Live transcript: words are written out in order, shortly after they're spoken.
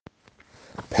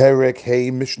Perek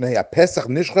Hey Mishnah Pesach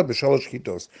Nishcha b'Shalosh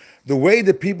Kitos. The way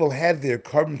the people had their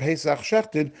carbon Pesach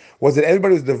shechted was that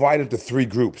everybody was divided into three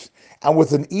groups, and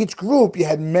within each group you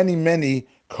had many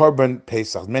carbon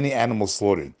Pesach, many animals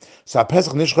slaughtered. So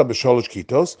Pesach Nishcha b'Shalosh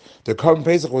Kitos, the carbon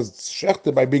Pesach was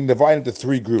shechted by being divided into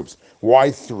three groups.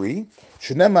 Why three?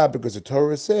 Shenema, because the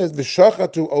Torah says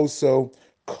v'shachatu also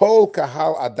Kol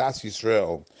Kahal Adas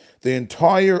Yisrael. The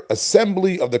entire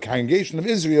assembly of the congregation of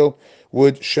Israel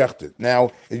would shecht it. Now,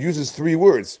 it uses three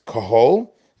words, Kahol,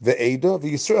 Ve'eda,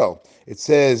 V'Yisrael. It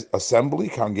says assembly,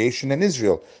 congregation, and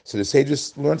Israel. So the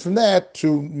sages learned from that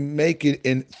to make it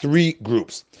in three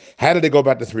groups. How did they go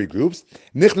about the three groups?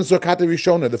 Nichnas Kata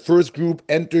Rishona, the first group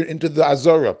entered into the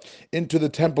Azara, into the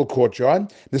temple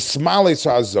courtyard. The Smale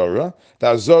Azara, the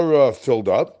Azara filled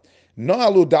up. No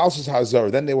alu dalsis hazara.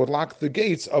 Then they would lock the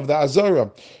gates of the hazara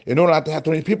in order not to have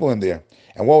too many people in there.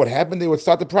 And what would happen? They would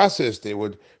start the process. They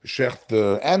would shech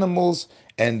the animals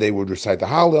and they would recite the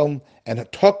Hallel and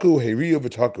taku heriyu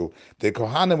v'taku. The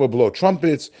kohanim would blow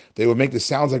trumpets. They would make the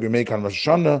sounds like we make on Rosh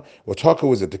Hashanah.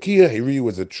 Taku is a tekiah, heriyu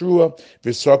is a trua,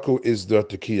 v'saku is the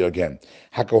tekiah again.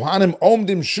 Hakohanim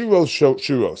omdim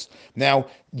shuros. Now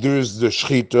there's the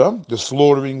shchita, the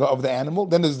slaughtering of the animal.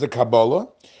 Then there's the kabbalah,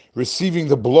 receiving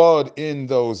the blood in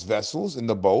those vessels, in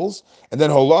the bowls, and then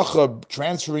holacha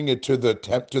transferring it to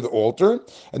the altar,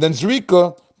 and then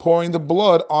zrika pouring the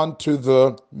blood onto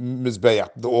the mizbeach,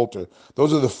 the altar.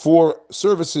 Those are the four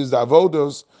services, the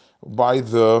avodos, by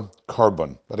the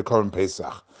carbon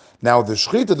pesach. Now the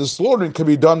shechita, the slaughtering, can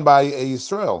be done by a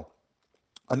Yisrael,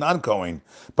 a non-Kohen,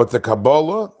 but the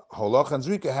Kabbalah, Holach, and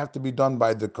Zrika have to be done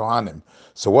by the Kohanim.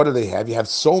 So what do they have? You have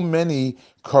so many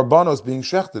karbanos being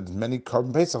shechted, many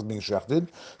carbon pesach being shechted.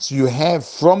 So you have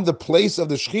from the place of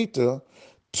the shechita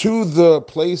to the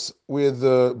place where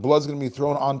the blood's going to be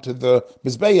thrown onto the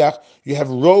mizbeach, you have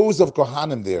rows of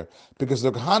kohanim there, because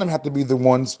the kohanim have to be the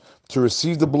ones to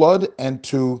receive the blood and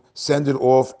to send it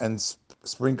off and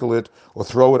sprinkle it or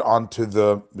throw it onto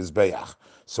the mizbeach.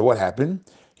 So what happened?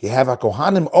 You have a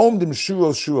kohanim omdim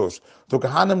shuros. The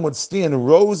kohanim would stand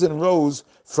rows and rows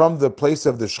from the place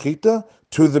of the shechita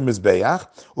to the mizbeach.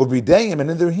 Ubidayim,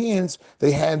 and in their hands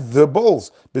they had the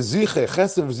bowls. Beziche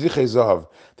chesed v'ziche zahav.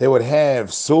 They would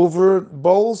have silver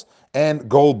bowls and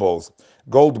gold bowls.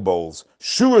 Shura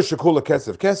shekula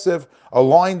kesef. A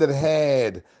line that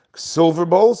had silver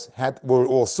bowls were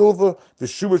all silver. The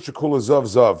shura shekula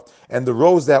zav. And the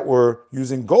rows that were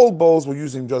using gold bowls were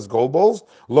using just gold bowls.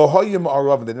 Lohayim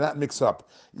arav. They did not mix up.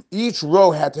 Each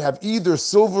row had to have either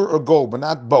silver or gold, but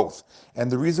not both. And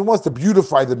the reason was to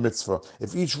beautify the mitzvah.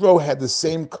 If each row had the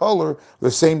same color,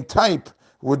 the same type,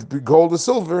 would be gold or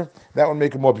silver, that would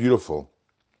make it more beautiful.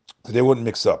 So they wouldn't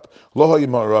mix up. And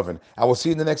we'll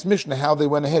see in the next Mishnah how they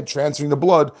went ahead transferring the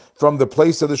blood from the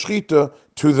place of the shechita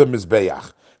to the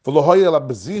mizbeach.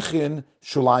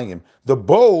 The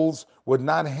bowls would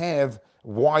not have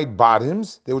wide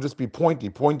bottoms. They would just be pointy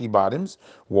bottoms.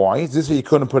 Why? This way you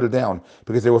couldn't put it down,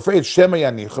 because they were afraid Shema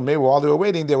Yanichim, while they were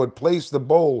waiting, they would place the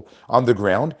bowl on the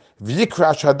ground,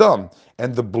 v'yikrash hadam,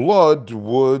 and the blood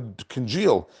would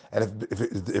congeal. And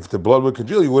if the blood would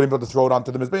congeal, you wouldn't be able to throw it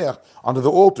onto the mizbeach, onto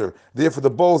the altar. Therefore, the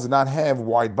bowls did not have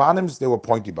wide bottoms; they were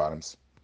pointy bottoms.